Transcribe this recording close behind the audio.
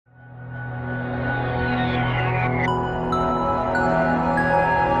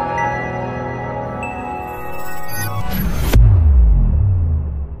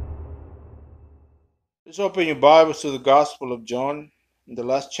Open your Bibles to the Gospel of John, in the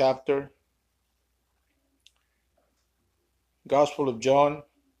last chapter. Gospel of John,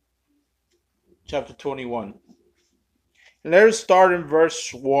 chapter 21. And let us start in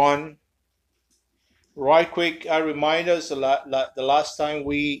verse 1. Right quick, I remind us the last time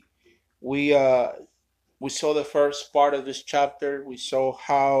we saw the first part of this chapter. We saw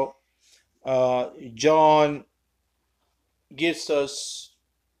how John gives us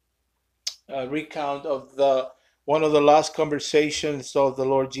a recount of the one of the last conversations of the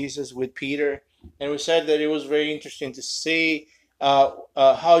Lord Jesus with Peter, and we said that it was very interesting to see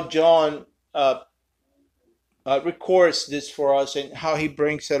how John records this for us and how he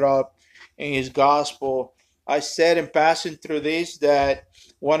brings it up in his gospel. I said in passing through this that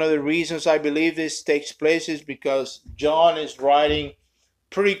one of the reasons I believe this takes place is because John is writing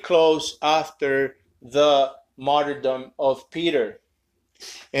pretty close after the martyrdom of Peter.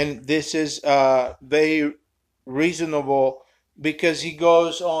 And this is very reasonable because he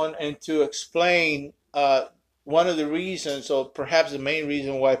goes on and to explain one of the reasons, or perhaps the main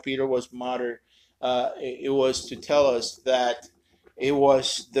reason why Peter was martyred. It was to tell us that it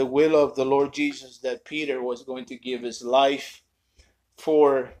was the will of the Lord Jesus that Peter was going to give his life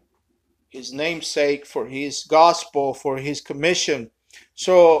for his namesake, for his gospel, for his commission.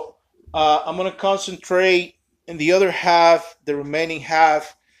 So I'm going to concentrate in the other half, the remaining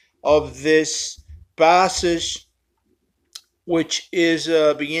half of this passage, which is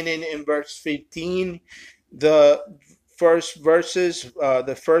beginning in verse 15. The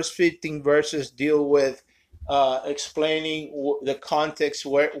the first 15 verses deal with explaining the context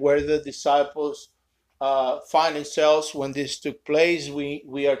where the disciples find themselves when this took place.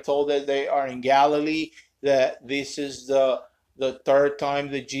 We are told that they are in Galilee, that this is the third time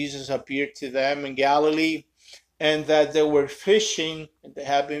that Jesus appeared to them in Galilee, and that they were fishing, and they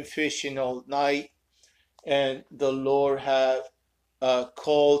have been fishing all night, and the Lord have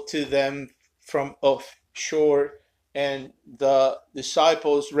called to them from offshore, and the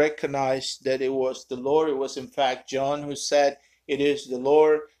disciples recognized that it was the Lord. It was in fact John who said, "It is the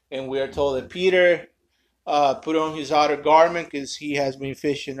Lord." And we are told that Peter put on his outer garment because he has been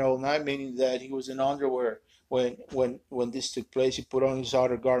fishing all night, meaning that he was in underwear when this took place. He put on his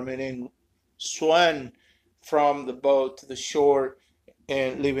outer garment and swam from the boat to the shore,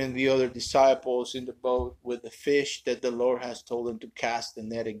 and leaving the other disciples in the boat with the fish that the Lord has told them to cast the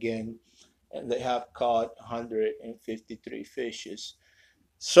net again. And they have caught 153 fishes.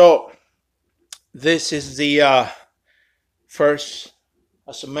 So this is the first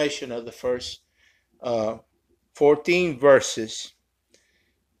summation of the first 14 verses.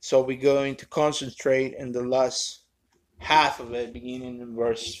 So we're going to concentrate in the last half of it, beginning in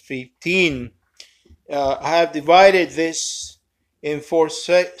verse 15. I have divided this in four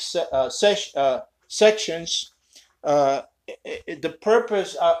sections. The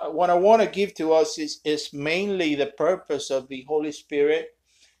purpose, what I want to give to us is mainly the purpose of the Holy Spirit,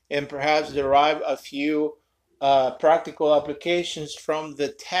 and perhaps derive a few practical applications from the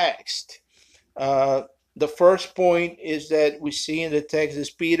text. The first point is that we see in the text is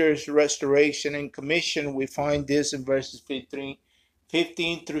Peter's restoration and commission. We find this in verses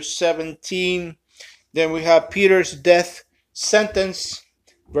 15 through 17. Then we have Peter's death sentence,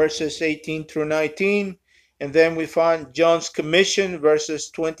 verses 18 through 19. And then we find John's commission, verses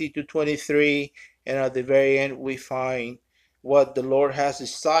 20 to 23. And at the very end, we find what the Lord has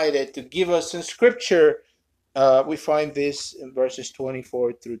decided to give us in Scripture. We find this in verses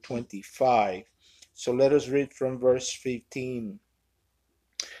 24 through 25. So let us read from verse 15.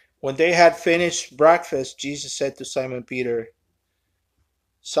 When they had finished breakfast, Jesus said to Simon Peter,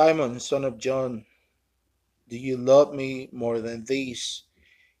 "Simon, son of John, do you love me more than these?"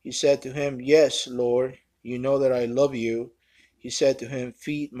 He said to him, "Yes, Lord, you know that I love you." He said to him,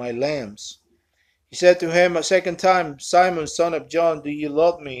 "Feed my lambs." He said to him a second time, "Simon, son of John, do you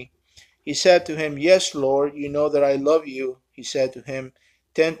love me?" He said to him, "Yes, Lord, you know that I love you." He said to him,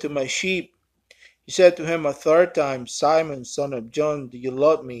 "Tend to my sheep." He said to him a third time, "Simon, son of John, do you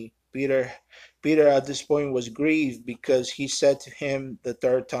love me?" Peter at this point was grieved because he said to him the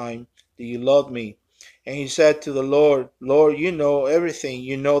third time, "Do you love me?" And he said to the Lord, "Lord, you know everything.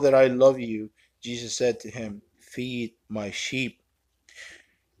 You know that I love you." Jesus said to him, "Feed my sheep.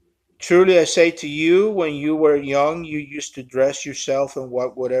 Truly I say to you, when you were young, you used to dress yourself and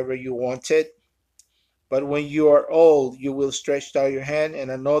walk whatever you wanted. But when you are old, you will stretch out your hand,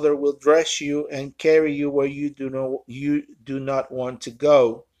 and another will dress you and carry you where you do not want to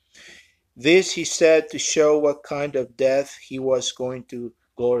go." This he said to show what kind of death he was going to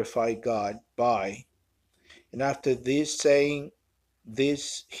glorify God by. And after this saying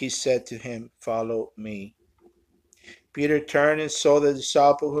this, he said to him, "Follow me." Peter turned and saw the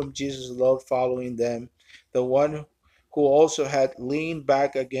disciple whom Jesus loved following them, the one who also had leaned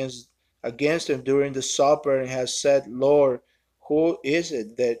back against him during the supper and had said, Lord, who is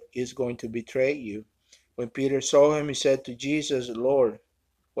it that is going to betray you? When Peter saw him, he said to Jesus, Lord,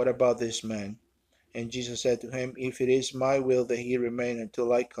 what about this man? And Jesus said to him, If it is my will that he remain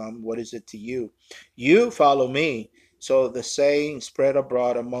until I come, what is it to you? You follow me. So the saying spread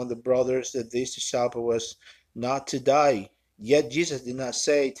abroad among the brothers that this disciple was not to die. Yet Jesus did not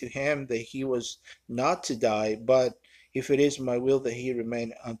say to him that he was not to die, but if it is my will that he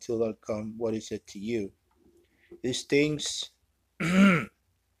remain until I come, what is it to you? These things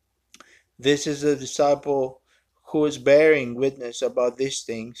This is the disciple who is bearing witness about these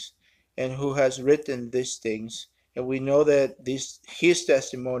things and who has written these things. And we know that his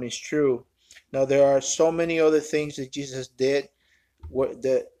testimony is true. Now there are so many other things that Jesus did where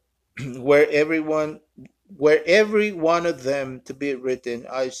where everyone where every one of them to be written,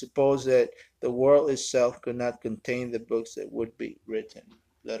 I suppose that the world itself could not contain the books that would be written.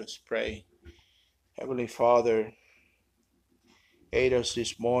 Let us pray. Heavenly Father, aid us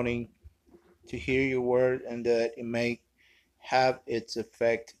this morning to hear your word and that it may have its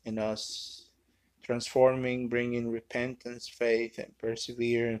effect in us, transforming, bringing repentance, faith, and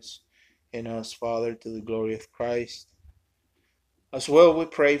perseverance in us, Father, to the glory of Christ. As well, we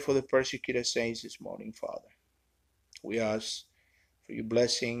pray for the persecuted saints this morning, Father. We ask for your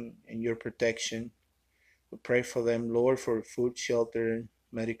blessing and your protection. We pray for them, Lord, for food, shelter,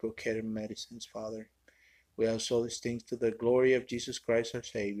 medical care, and medicines, Father. We ask all these things to the glory of Jesus Christ, our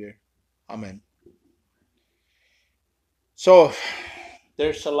Savior. Amen. So,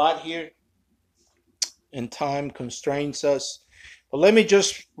 there's a lot here, and time constrains us. But let me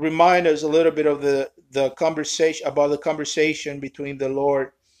just remind us a little bit of the conversation about the conversation between the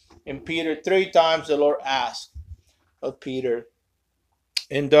Lord and Peter. 3 times the Lord asked of Peter,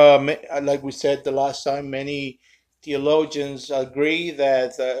 and like we said the last time, many theologians agree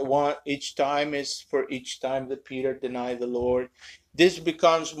that one each time is for each time that Peter denied the Lord. This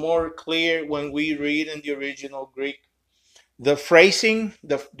becomes more clear when we read in the original Greek. The phrasing,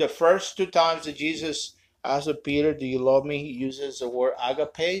 the first 2 times that Jesus asked Peter, do you love me? He uses the word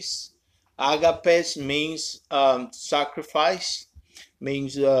agapes. Agapes means sacrifice,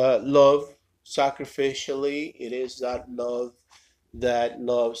 means love sacrificially. It is that love that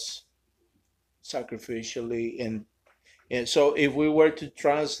loves sacrificially. And so if we were to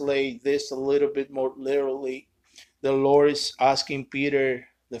translate this a little bit more literally, the Lord is asking Peter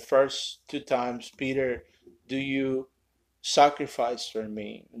the first 2 times, Peter, do you sacrifice for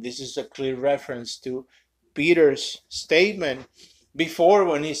me? This is a clear reference to Peter's statement before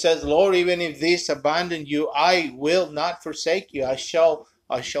when he says, Lord, even if this abandon you, I will not forsake you. I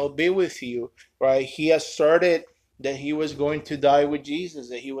shall be with you. Right? He asserted that he was going to die with Jesus,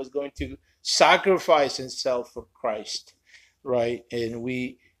 that he was going to sacrifice himself for Christ. Right? And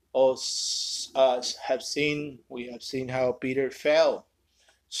we all we have seen how Peter fell.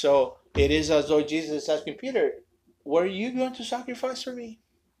 So it is as though Jesus is asking Peter, were you going to sacrifice for me?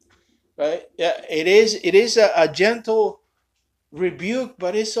 Right? Yeah, it is a gentle rebuke,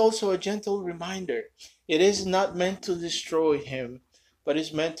 but it's also a gentle reminder. It is not meant to destroy him, but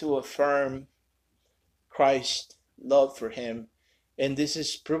it's meant to affirm Christ's love for him. And this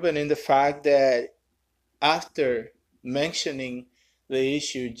is proven in the fact that after mentioning the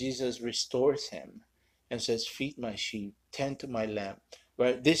issue, Jesus restores him and says, feed my sheep, tend to my lamb.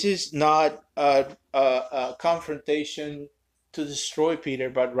 But this is not a confrontation to destroy Peter,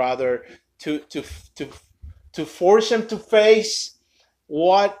 but rather to to force him to face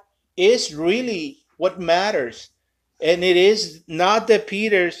what is really what matters. And it is not that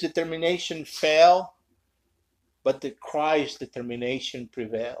Peter's determination fell, but that Christ's determination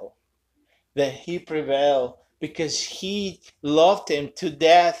prevailed. That he prevailed because he loved him to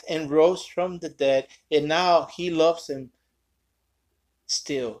death and rose from the dead. And now he loves him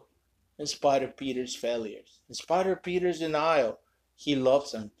still, in spite of Peter's failures, in spite of Peter's denial. He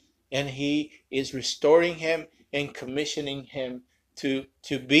loves him, and he is restoring him and commissioning him to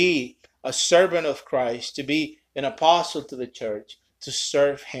be a servant of Christ, to be an apostle to the church, to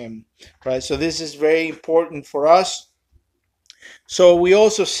serve him. Right? So this is very important for us. So we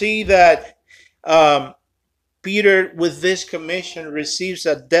also see that Peter, with this commission, receives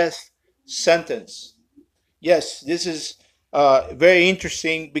a death sentence. Yes, this is very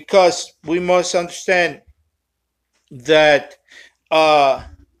interesting because we must understand that uh,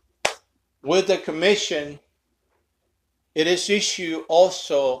 with the commission, it is issue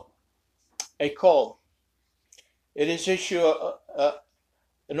also a call. It is issue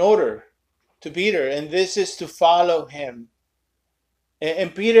an order. to Peter, and this is to follow him.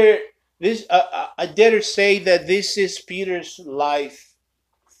 And Peter, this I dare to say that this is Peter's life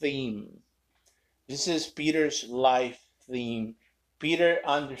theme. This is Peter's life theme. Peter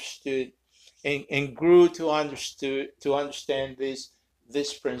understood and grew to understand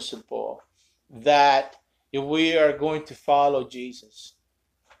this principle, that if we are going to follow Jesus,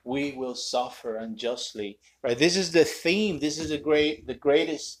 we will suffer unjustly. Right? This is the theme. This is the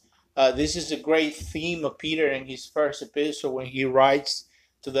greatest. This is the great theme of Peter in his first epistle when he writes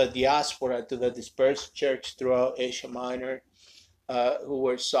to the diaspora, to the dispersed church throughout Asia Minor, who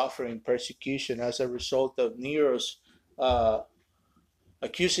were suffering persecution as a result of Nero's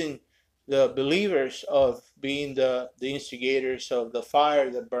accusing the believers of being the instigators of the fire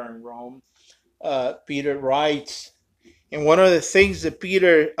that burned Rome. Peter writes, and one of the things that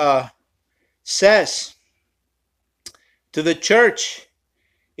Peter says to the church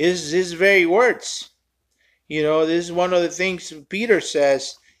is these very words. You know, this is one of the things Peter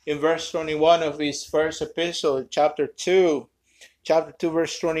says in verse 21 of his first epistle, chapter 2. Chapter 2,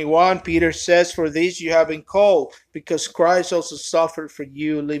 verse 21, Peter says, "For this you have been called, because Christ also suffered for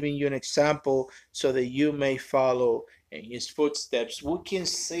you, leaving you an example, so that you may follow in his footsteps." We can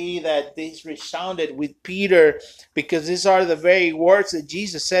see that this resounded with Peter, because these are the very words that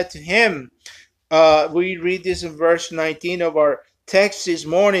Jesus said to him. We read this in verse 19 of our text this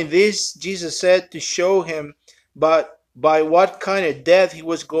morning. This Jesus said to show him but by what kind of death he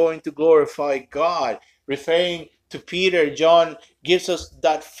was going to glorify God. Referring to Peter, John gives us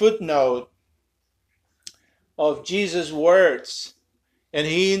that footnote of Jesus' words, and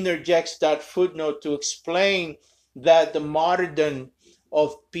he interjects that footnote to explain that the martyrdom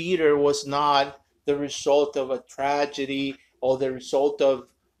of Peter was not the result of a tragedy or the result of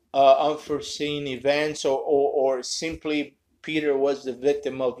unforeseen events, or simply Peter was the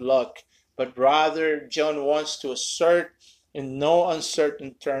victim of luck, but rather John wants to assert in no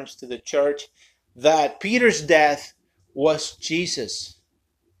uncertain terms to the church that Peter's death was Jesus'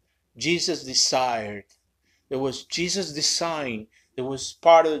 desired. It was Jesus' design. It was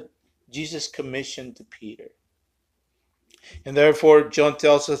part of Jesus' commission to Peter. And therefore, John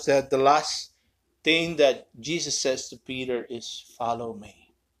tells us that the last thing that Jesus says to Peter is, "Follow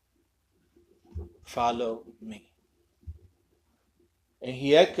me. Follow me." And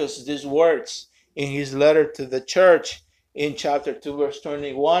he echoes these words in his letter to the church in chapter 2, verse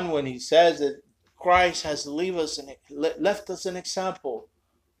 21, when he says that Christ has left us an example,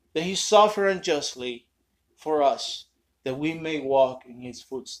 that he suffered unjustly for us, that we may walk in his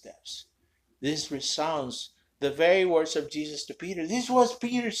footsteps. This resounds the very words of Jesus to Peter. This was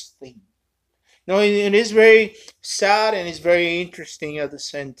Peter's theme. Now, it is very sad and it's very interesting at the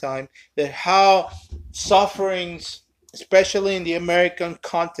same time that how sufferings, especially in the American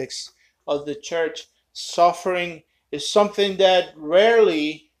context of the church, suffering is something that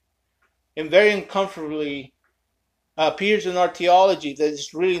rarely and very uncomfortably appears in our theology.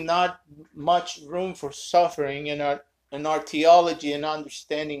 There's really not much room for suffering in our theology and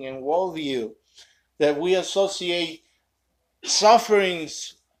understanding and worldview. That we associate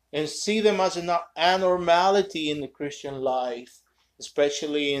sufferings and see them as an abnormality in the Christian life,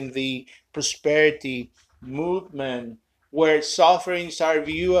 especially in the prosperity movement, where sufferings are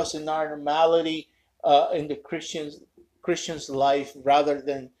viewed as an abnormality in the Christian's life, rather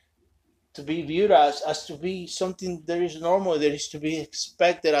than to be viewed as to be something that is normal, that is to be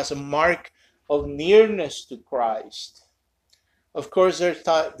expected as a mark of nearness to Christ. Of course,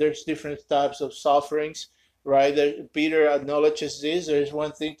 there's different types of sufferings, right? Peter acknowledges this. There's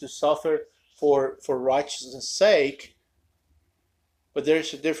one thing to suffer for righteousness' sake, but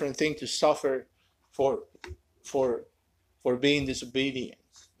there's a different thing to suffer for being disobedient.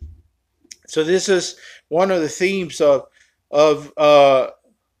 So this is one of the themes of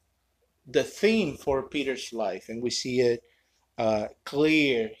the theme for Peter's life, and we see it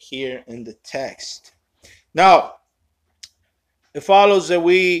clear here in the text. Now, it follows that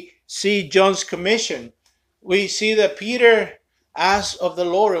we see John's commission. We see that Peter asks of the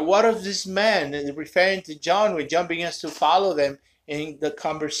Lord, "What of this man?" And referring to John, when John begins to follow them in the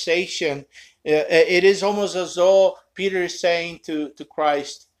conversation, it is almost as though Peter is saying to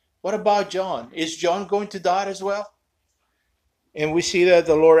Christ, "What about John? Is John going to die as well?" And we see that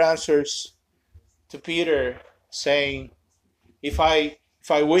the Lord answers to Peter, saying, if I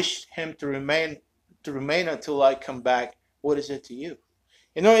wish him to remain until I come back, what is it to you?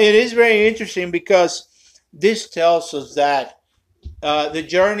 You know, it is very interesting, because this tells us that the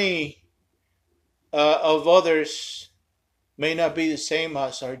journey of others may not be the same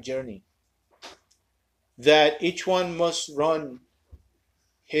as our journey. That each one must run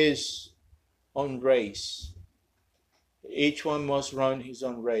his own race. Each one must run his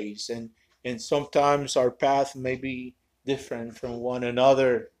own race, and sometimes our path may be different from one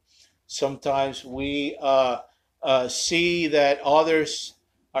another. Sometimes we see that others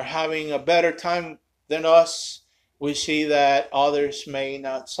are having a better time than us. We see that others may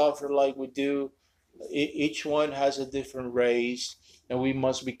not suffer like we do. Each one has a different race, and we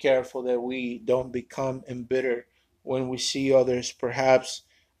must be careful that we don't become embittered when we see others perhaps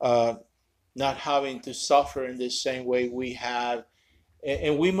uh, not having to suffer in the same way we have.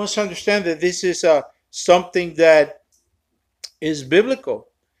 And we must understand that this is something that is biblical.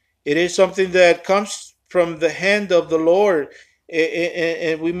 It is something that comes from the hand of the Lord,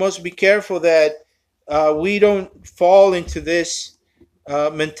 and we must be careful that we don't fall into this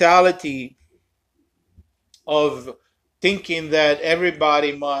mentality of thinking that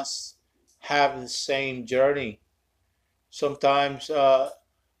everybody must have the same journey. Sometimes the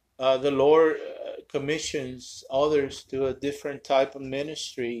Lord commissions others to a different type of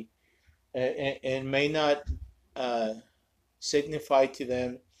ministry, and may not uh, signify to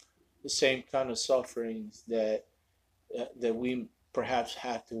them the same kind of sufferings that we perhaps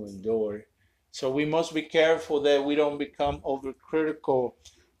have to endure. So we must be careful that we don't become overcritical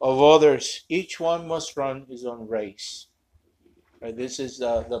of others. Each one must run his own race. Right? This is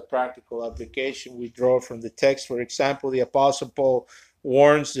the practical application we draw from the text. For example, the Apostle Paul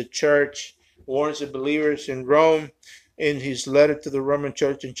warns the church, warns the believers in Rome in his letter to the Roman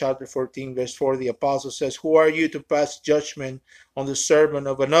church in chapter 14, verse 4. The Apostle says, "Who are you to pass judgment on the servant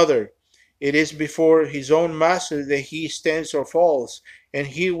of another? It is before his own master that he stands or falls, and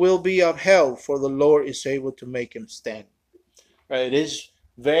he will be upheld, for the Lord is able to make him stand." Right? It is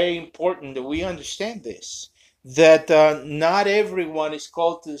very important that we understand this, that not everyone is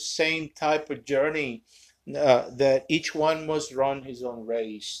called to the same type of journey, that each one must run his own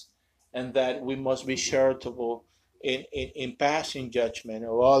race, and that we must be charitable in passing judgment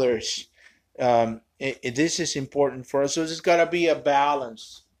of others. This is important for us. So there's got to be a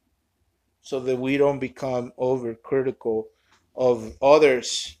balance so that we don't become overcritical of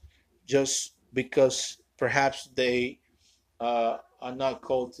others just because perhaps they are not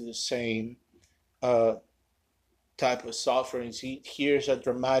called to the same uh, type of sufferings. Here's a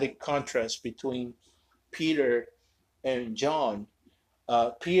dramatic contrast between Peter and John.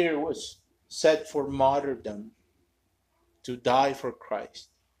 Peter was set for martyrdom, to die for Christ,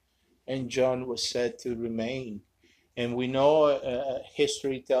 and John was set to remain. And we know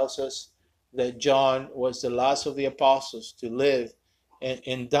history tells us that John was the last of the apostles to live,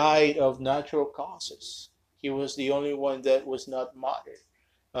 and died of natural causes. He was the only one that was not martyred.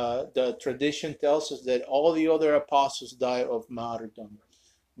 The tradition tells us that all the other apostles died of martyrdom,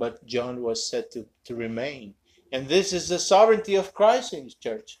 but John was set to remain. And this is the sovereignty of Christ in his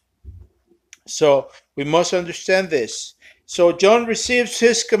church. So we must understand this. So John receives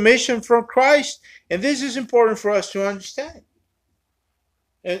his commission from Christ, and this is important for us to understand.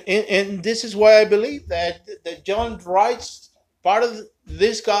 And this is why I believe that John writes part of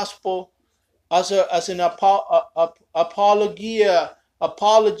this gospel as an apology,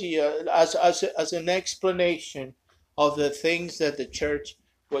 as an explanation of the things that the church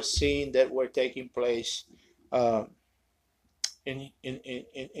was seeing that were taking place uh,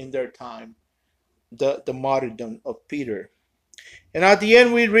 in their time, the martyrdom of Peter. And at the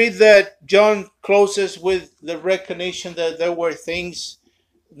end, we read that John closes with the recognition that there were things,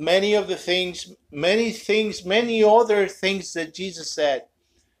 many other things that Jesus said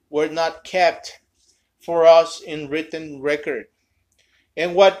were not kept for us in written record.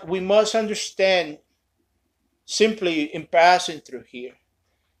 And what we must understand simply in passing through here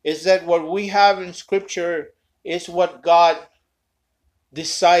is that what we have in Scripture is what God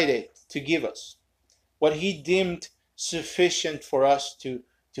decided to give us, what He deemed sufficient for us to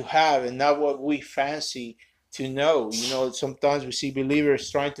have, and not what we fancy to know. Sometimes we see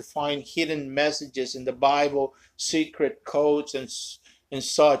believers trying to find hidden messages in the Bible, secret codes, and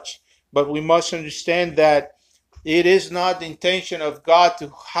such. But we must understand that it is not the intention of God to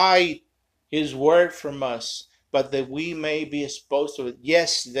hide His word from us, but that we may be exposed to it.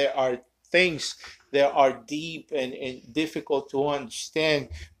 Yes, there are things that are deep and difficult to understand,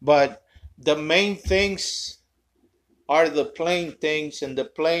 but the main things are the plain things, and the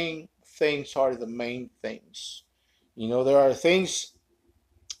plain things are the main things. There are things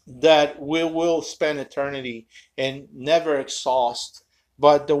that we will spend eternity and never exhaust.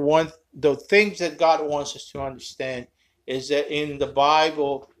 But the things that God wants us to understand is that in the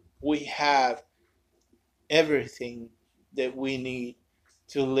Bible we have everything that we need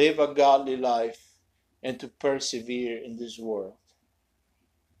to live a godly life and to persevere in this world.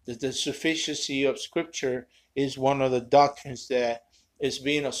 that the sufficiency of Scripture is one of the doctrines that is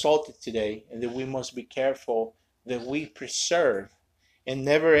being assaulted today, and that we must be careful that we preserve and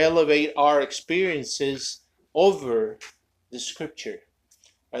never elevate our experiences over the Scripture.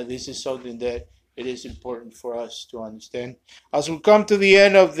 This is something that it is important for us to understand. As we come to the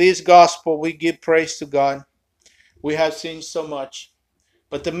end of this gospel, we give praise to God. We have seen so much,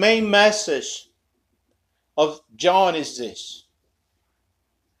 but the main message of John is this: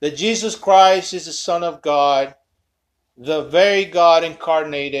 that Jesus Christ is the Son of God, the very God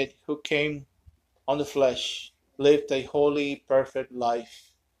incarnated, who came on the flesh, lived a holy, perfect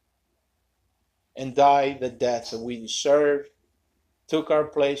life, and died the death that we deserve, took our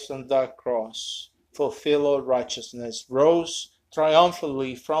place on that cross, fulfilled all righteousness, rose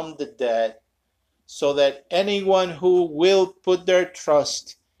triumphantly from the dead, so that anyone who will put their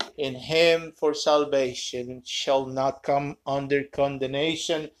trust in him for salvation shall not come under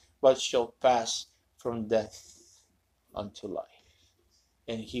condemnation, but shall pass from death unto life.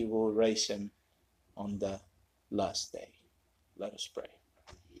 And he will raise him on the last day. Let us pray.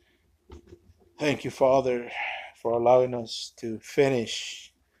 Thank you, Father, for allowing us to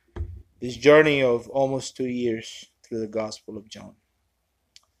finish this journey of almost 2 years through the Gospel of John.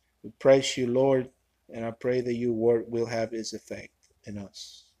 We praise you, Lord, and I pray that your word will have its effect in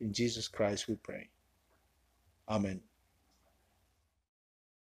us. In Jesus Christ we pray. Amen.